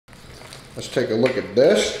Let's take a look at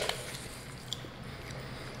this.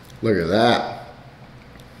 Look at that.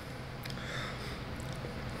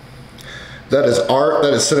 That is art,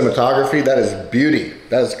 that is cinematography, that is beauty,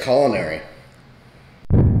 that is culinary.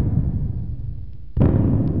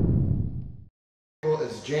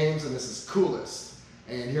 It's James and this is Coolist.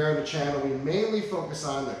 And here on the channel we mainly focus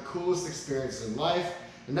on the coolest experiences in life,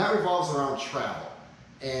 and that revolves around travel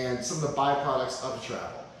and some of the byproducts of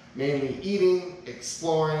travel. Mainly eating,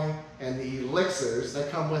 exploring, and the elixirs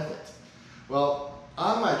that come with it. Well,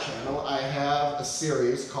 on my channel I have a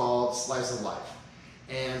series called Slice of Life.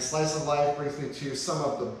 And Slice of Life brings me to some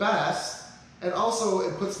of the best, and also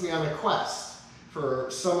it puts me on a quest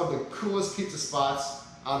for some of the coolest pizza spots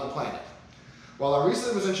on the planet. Well, I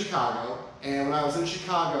recently was in Chicago, and when I was in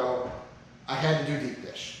Chicago, I had to do deep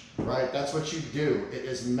dish, right? That's what you do. It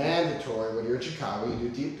is mandatory when you're in Chicago, you do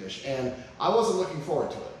deep dish, and I wasn't looking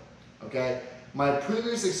forward to it, okay? My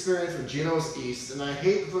previous experience with Gino's East, and I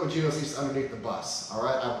hate to throw Gino's East underneath the bus, all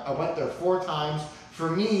right? I went there 4 times. For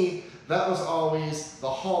me, that was always the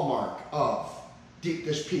hallmark of deep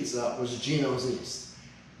dish pizza, was Gino's East.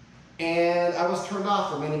 And I was turned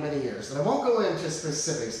off for many, many years. And I won't go into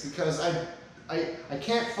specifics because I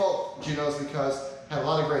can't fault Gino's because I had a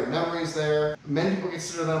lot of great memories there. Many people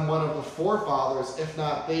consider them one of the forefathers, if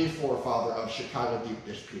not the forefather of Chicago deep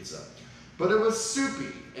dish pizza. But it was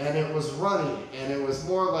soupy, and it was runny, and it was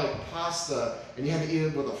more like pasta, and you had to eat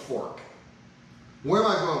it with a fork. Where am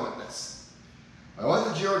I going with this? I went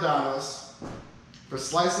to Giordano's for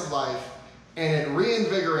Slice of Life, and it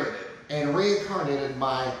reinvigorated and reincarnated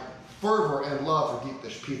my fervor and love for deep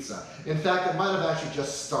dish pizza. In fact, it might have actually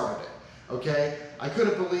just started it, okay? I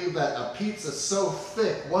couldn't believe that a pizza so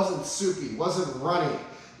thick, wasn't soupy, wasn't runny.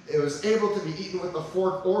 It was able to be eaten with a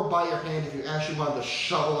fork or by your hand if you actually wanted to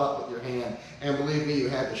shovel up with your hand, and believe me, you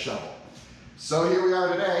had to shovel. So here we are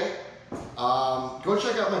today. Go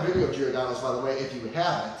check out my video of Giordano's, by the way, if you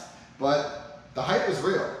haven't, but the hype is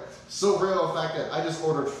real. So real, in fact, that I just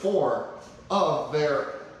ordered 4 of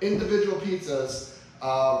their individual pizzas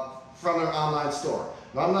from their online store.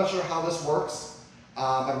 Now, I'm not sure how this works.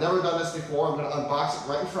 I've never done this before. I'm going to unbox it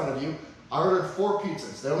right in front of you. I ordered 4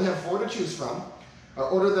 pizzas. They only have 4 to choose from. I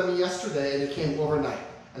ordered them yesterday and it came overnight.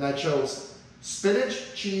 And I chose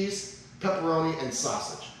spinach, cheese, pepperoni, and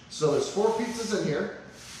sausage. So there's 4 pizzas in here.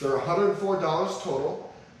 They're $104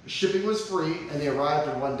 total. The shipping was free and they arrived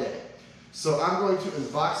in 1 day. So I'm going to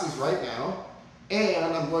unbox these right now,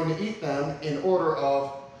 and I'm going to eat them in order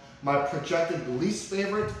of my projected least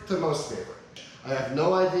favorite to most favorite. I have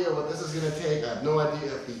no idea what this is going to take. I have no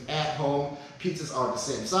idea if the at-home pizzas are the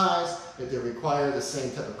same size, if they require the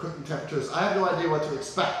same type of cooking temperatures. I have no idea what to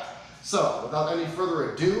expect. So without any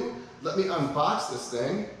further ado, let me unbox this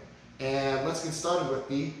thing, and let's get started with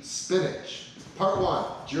the spinach. Part 1,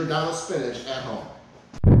 Giordano spinach at home.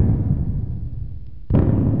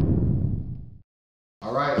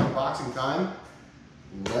 All right, unboxing time.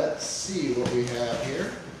 Let's see what we have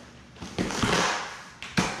here.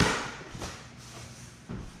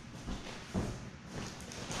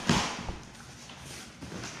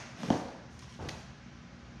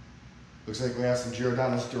 Looks like we have some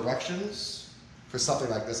Giordano's directions. For something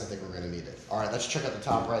like this, I think we're going to need it. All right, let's check out the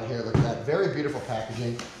top right here. Look at that, very beautiful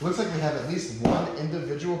packaging. Looks like we have at least 1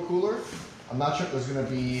 individual cooler. I'm not sure if there's going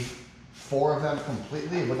to be 4 of them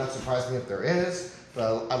completely. It would not surprise me if there is.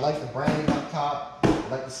 But I like the branding up top. I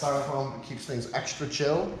like the styrofoam. It keeps things extra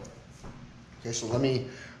chill. Okay, so let me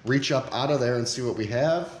reach up out of there and see what we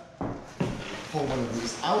have. Pull one of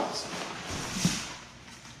these out.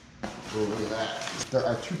 Oh, look at that. There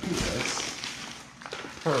are 2 pizzas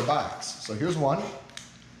per box. So here's one.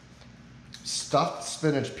 Stuffed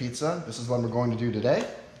spinach pizza. This is one we're going to do today.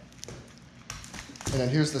 And then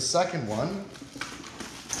here's the second one.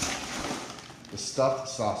 The stuffed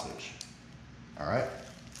sausage. All right,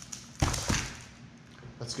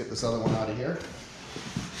 let's get this other one out of here.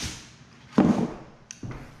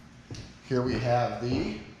 Here we have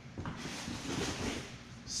the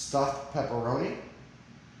stuffed pepperoni.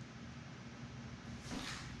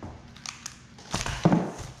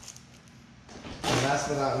 And last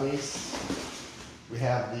but not least, we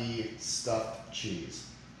have the stuffed cheese.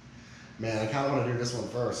 Man, I kind of want to do this one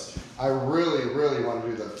first. I really, really want to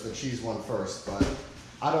do the cheese one first, but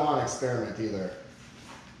I don't want to experiment either.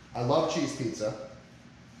 I love cheese pizza.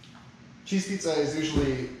 Cheese pizza is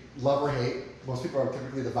usually love or hate. Most people are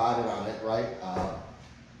typically divided on it, right?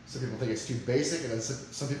 Some people think it's too basic, and then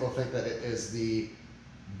some people think that it is the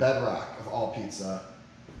bedrock of all pizza,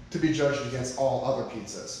 to be judged against all other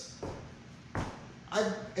pizzas.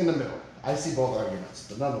 I'm in the middle. I see both arguments,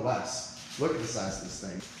 but nonetheless, look at the size of this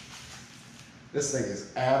thing. This thing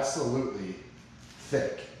is absolutely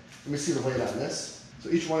thick. Let me see the weight on this. So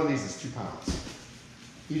each one of these is 2 pounds.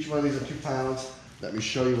 Each one of these are 2 pounds. Let me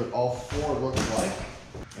show you what all 4 look like.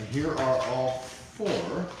 And here are all 4.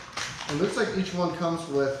 It looks like each one comes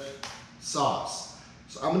with sauce.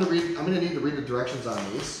 So I'm gonna need to read the directions on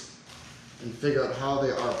these and figure out how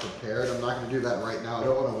they are prepared. I'm not gonna do that right now. I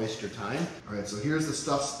don't wanna waste your time. All right, so here's the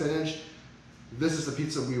stuffed spinach. This is the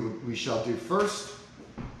pizza we shall do first.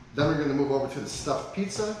 Then we're gonna move over to the stuffed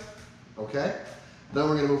pizza, okay? Then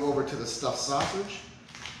we're gonna move over to the stuffed sausage.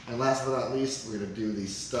 And last but not least, we're gonna do the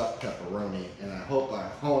stuffed pepperoni. And I hope I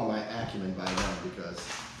hone my acumen by then because,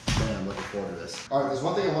 man, I'm looking forward to this. All right, there's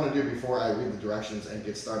one thing I wanna do before I read the directions and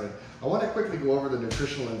get started. I wanna quickly go over the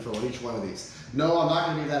nutritional info on each one of these. No, I'm not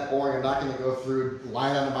gonna be that boring. I'm not gonna go through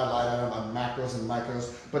line item by line item on macros and micros,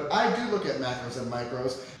 but I do look at macros and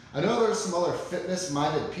micros. I know there's some other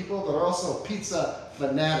fitness-minded people that are also pizza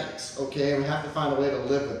fanatics, okay? We have to find a way to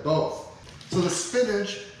live with both. So the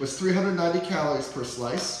spinach was 390 calories per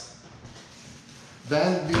slice.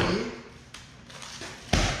 Then the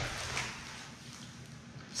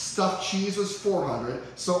stuffed cheese was 400,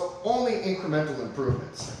 so only incremental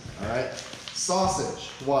improvements, all right? Sausage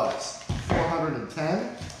was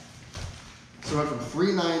 410. So it went from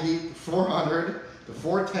 390 to 400 to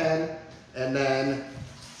 410, and then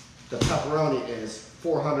the pepperoni is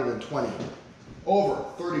 420, over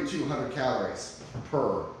 3,200 calories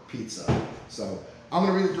per pizza. So I'm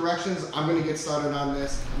gonna read the directions. I'm gonna get started on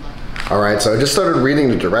this. All right, so I just started reading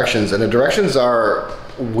the directions, and the directions are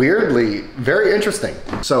weirdly very interesting.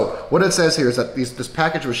 So what it says here is that this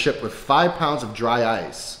package was shipped with 5 pounds of dry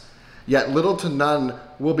ice, yet little to none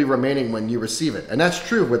will be remaining when you receive it. And that's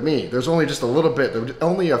true with me. There's only just a little bit, there's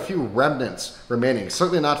only a few remnants remaining,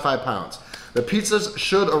 certainly not 5 pounds. The pizzas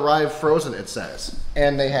should arrive frozen, it says,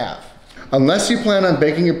 and they have. Unless you plan on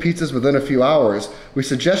baking your pizzas within a few hours, we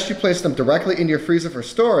suggest you place them directly into your freezer for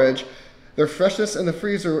storage. Their freshness in the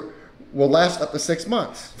freezer will last up to 6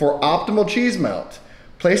 months. For optimal cheese melt,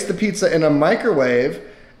 place the pizza in a microwave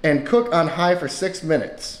and cook on high for 6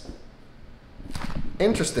 minutes.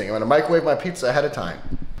 Interesting, I'm gonna microwave my pizza ahead of time.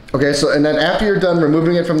 Okay, so and then after you're done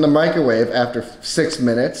removing it from the microwave after 6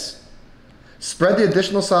 minutes, spread the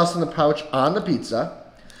additional sauce in the pouch on the pizza.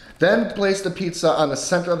 Then place the pizza on the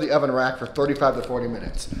center of the oven rack for 35 to 40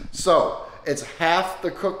 minutes. So it's half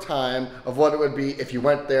the cook time of what it would be if you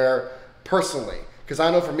went there personally. Because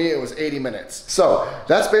I know for me it was 80 minutes. So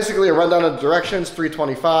that's basically a rundown of the directions,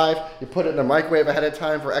 325. You put it in the microwave ahead of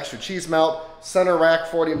time for extra cheese melt. Center rack,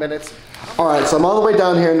 40 minutes. All right, so I'm all the way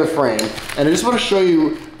down here in the frame, and I just want to show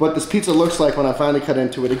you what this pizza looks like when I finally cut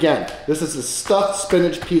into it. Again, this is a stuffed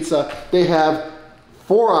spinach pizza. They have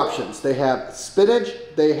 4 options. They have spinach,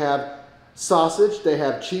 they have sausage, they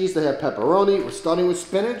have cheese, they have pepperoni. We're starting with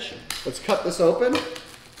spinach. Let's cut this open.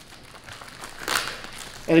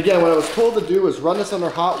 And again, what I was told to do is run this under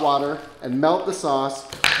hot water and melt the sauce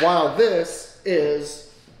while this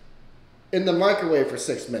is in the microwave for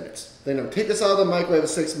 6 minutes. Then I'm gonna take this out of the microwave for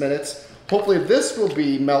 6 minutes. Hopefully this will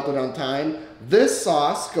be melted on time. This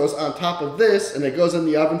sauce goes on top of this and it goes in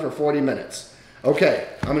the oven for 40 minutes. Okay,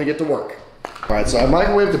 I'm gonna get to work. All right, so I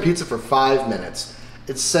microwaved the pizza for 5 minutes.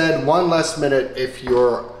 It said 1 less minute if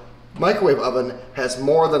your microwave oven has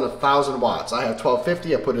more than 1,000 watts. I have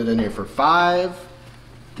 1250, I put it in here for 5.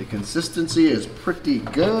 The consistency is pretty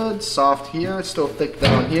good, soft here, it's still thick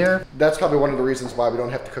down here. That's probably one of the reasons why we don't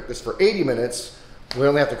have to cook this for 80 minutes. We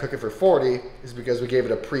only have to cook it for 40, is because we gave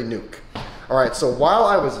it a pre-nuke. All right, so while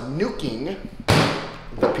I was nuking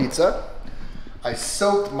the pizza, I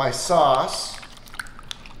soaked my sauce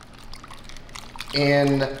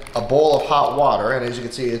in a bowl of hot water, and as you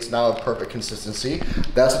can see, it's now a perfect consistency.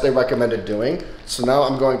 That's what they recommended doing. So now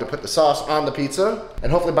I'm going to put the sauce on the pizza,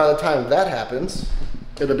 and hopefully by the time that happens,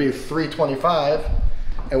 it'll be 325,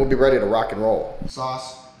 and we'll be ready to rock and roll.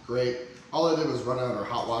 Sauce, great. All I did was run it under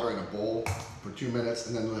hot water in a bowl for 2 minutes,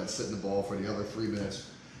 and then let it sit in the bowl for the other 3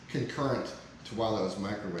 minutes, concurrent to while I was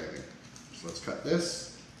microwaving. So let's cut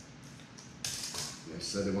this. They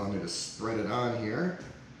said they wanted me to spread it on here.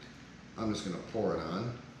 I'm just gonna pour it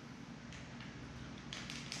on.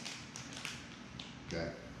 Okay.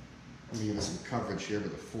 Let me give it some coverage here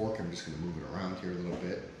with a fork. I'm just gonna move it around here a little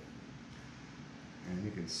bit. And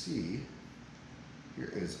you can see,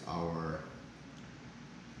 here is our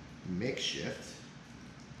makeshift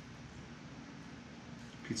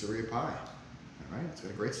pizzeria pie. All right, it's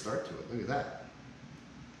got a great start to it. Look at that.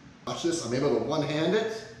 Watch this, I'm able to one-hand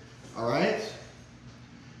it, all right?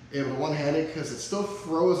 Able to one-hand it because it's still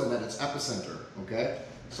frozen at its epicenter, okay?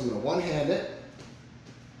 So I'm gonna one-hand it.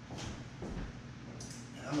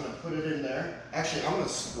 And I'm gonna put it in there. Actually, I'm gonna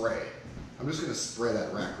spray. I'm just gonna spray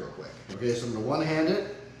that rack real quick. Okay, so I'm gonna one-hand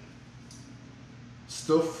it.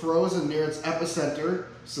 Still frozen near its epicenter,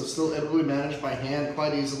 so still able to be managed by hand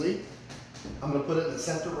quite easily. I'm gonna put it in the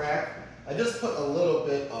center rack. I just put a little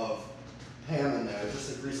bit of Ham in there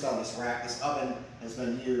just to grease down this rack. This oven has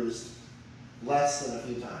been used less than a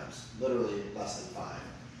few times, literally less than 5.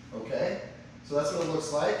 Okay, so that's what it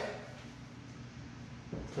looks like.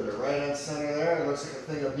 Put it right on center there. It looks like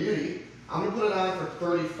a thing of beauty. I'm gonna put it on for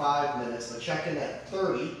 35 minutes, but check in at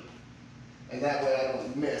 30, and that way I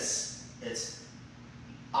don't miss its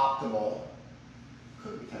optimal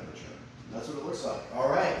cooking temperature. That's what it looks like. All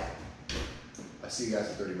right. I see you guys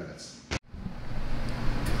in 30 minutes.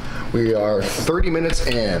 We are 30 minutes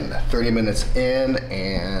in,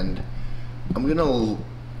 and I'm gonna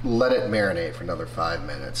let it marinate for another 5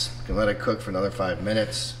 minutes. I'm gonna let it cook for another 5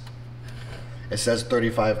 minutes. It says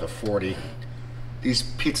 35 to 40. These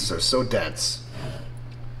pizzas are so dense,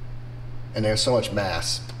 and there's so much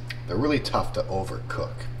mass. They're really tough to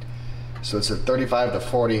overcook. So it's at 35 to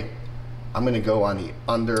 40. I'm gonna go on the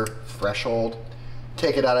under threshold,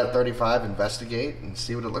 take it out at 35, investigate, and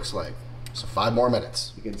see what it looks like. So 5 more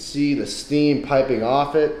minutes. You can see the steam piping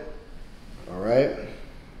off it. All right.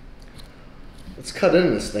 Let's cut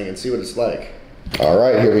into this thing and see what it's like. All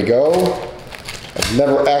right, here we go. I've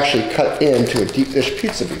never actually cut into a deep dish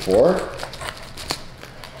pizza before.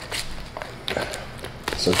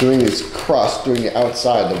 So doing this crust, doing the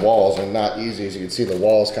outside, the walls are not easy. As you can see, the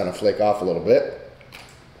walls kind of flake off a little bit.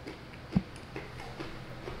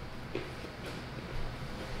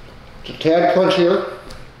 It's a tad crunchier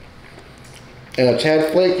and a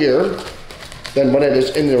tad flakier than when it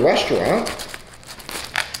is in the restaurant.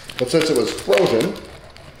 But since it was frozen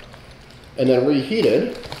and then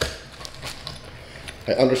reheated,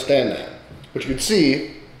 I understand that. But you can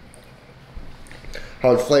see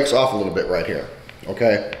how it flakes off a little bit right here,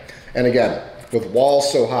 okay? And again, with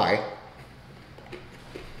walls so high,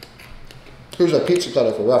 here's a pizza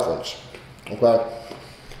cutter for reference, okay?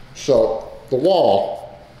 So the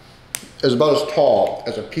wall is about as tall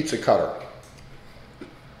as a pizza cutter.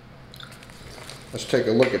 Let's take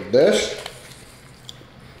a look at this.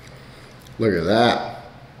 Look at that.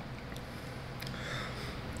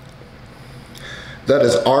 That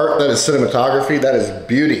is art, that is cinematography, that is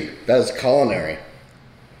beauty, that is culinary.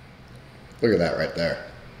 Look at that right there.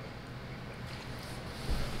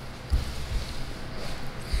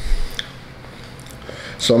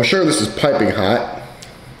 So I'm sure this is piping hot.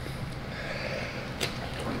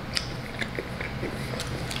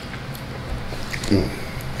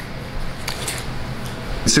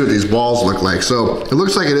 See what these balls look like. So it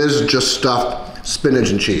looks like it is just stuffed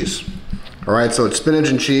spinach and cheese. All right, so it's spinach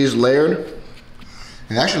and cheese layered.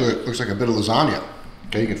 It actually looks like a bit of lasagna.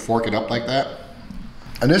 Okay, you can fork it up like that.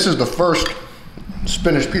 And this is the first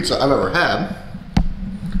spinach pizza I've ever had.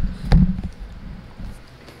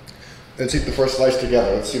 Let's eat the first slice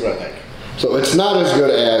together. Let's see what I think. So it's not as good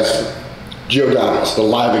as Giordano's, the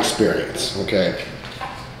live experience, okay?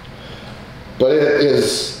 But it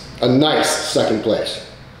is a nice second place.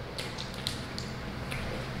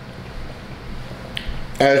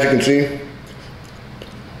 As you can see,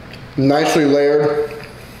 nicely layered.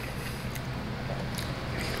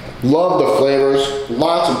 Love the flavors,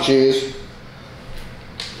 lots of cheese.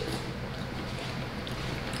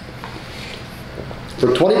 For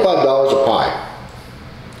 $25 a pie,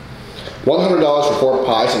 $100 for 4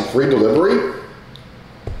 pies and free delivery.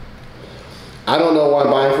 I don't know why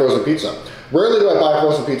I'm buying frozen pizza. Rarely do I buy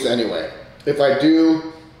frozen pizza anyway. If I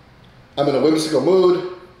do, I'm in a whimsical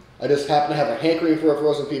mood. I just happen to have a hankering for a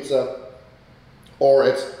frozen pizza, or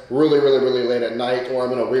it's really, really, really late at night, or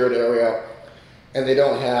I'm in a weird area and they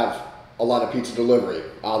don't have a lot of pizza delivery,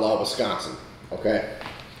 a la Wisconsin, okay?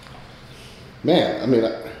 Man, I mean,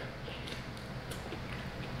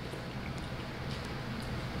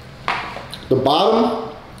 the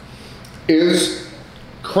bottom is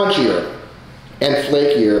crunchier and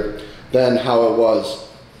flakier than how it was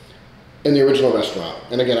in the original restaurant.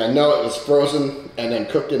 And again, I know it was frozen and then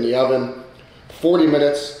cooked in the oven 40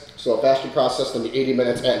 minutes, so a faster process than the 80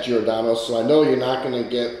 minutes at Giordano's. So I know you're not gonna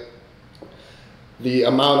get the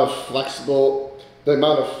amount of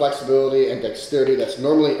flexibility and dexterity that's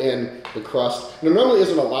normally in the crust. There normally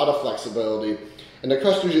isn't a lot of flexibility, and the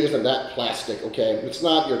crust usually isn't that plastic, okay? It's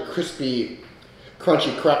not your crispy,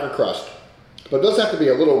 crunchy cracker crust, but it does have to be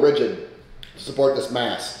a little rigid to support this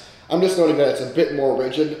mass. I'm just noting that it's a bit more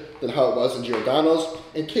rigid than how it was in Giordano's,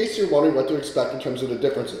 in case you're wondering what to expect in terms of the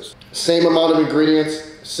differences. Same amount of ingredients,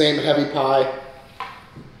 same heavy pie.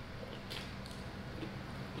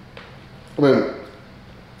 I mean,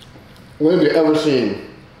 when have you ever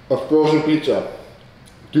seen a frozen pizza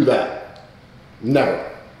do that? Never.